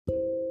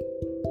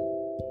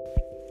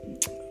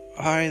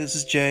Hi, this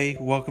is Jay.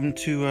 Welcome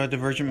to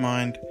Divergent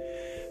Mind.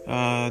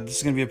 This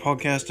is going to be a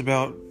podcast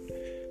about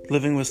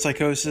living with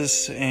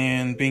psychosis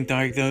and being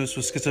diagnosed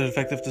with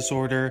schizoaffective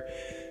disorder,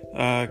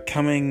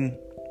 coming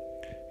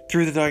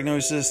through the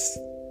diagnosis,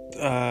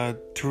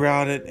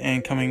 throughout it,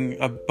 and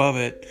coming above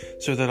it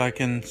so that I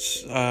can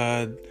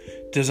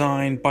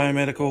design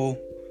biomedical,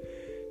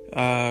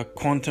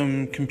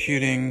 quantum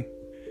computing,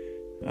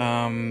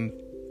 and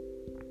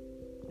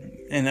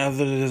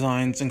other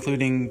designs,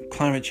 including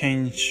climate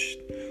change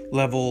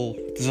level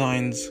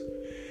designs,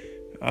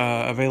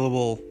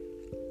 available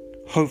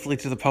hopefully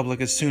to the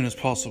public as soon as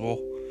possible,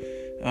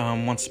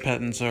 once the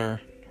patents are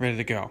ready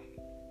to go.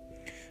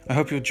 I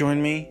hope you'll join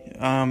me.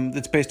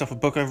 It's based off a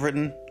book I've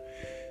written.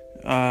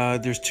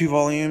 There's 2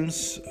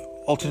 volumes,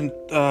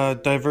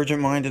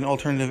 Divergent Mind and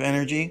Alternative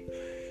Energy.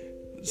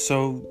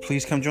 So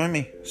please come join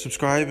me,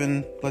 subscribe,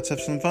 and let's have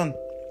some fun.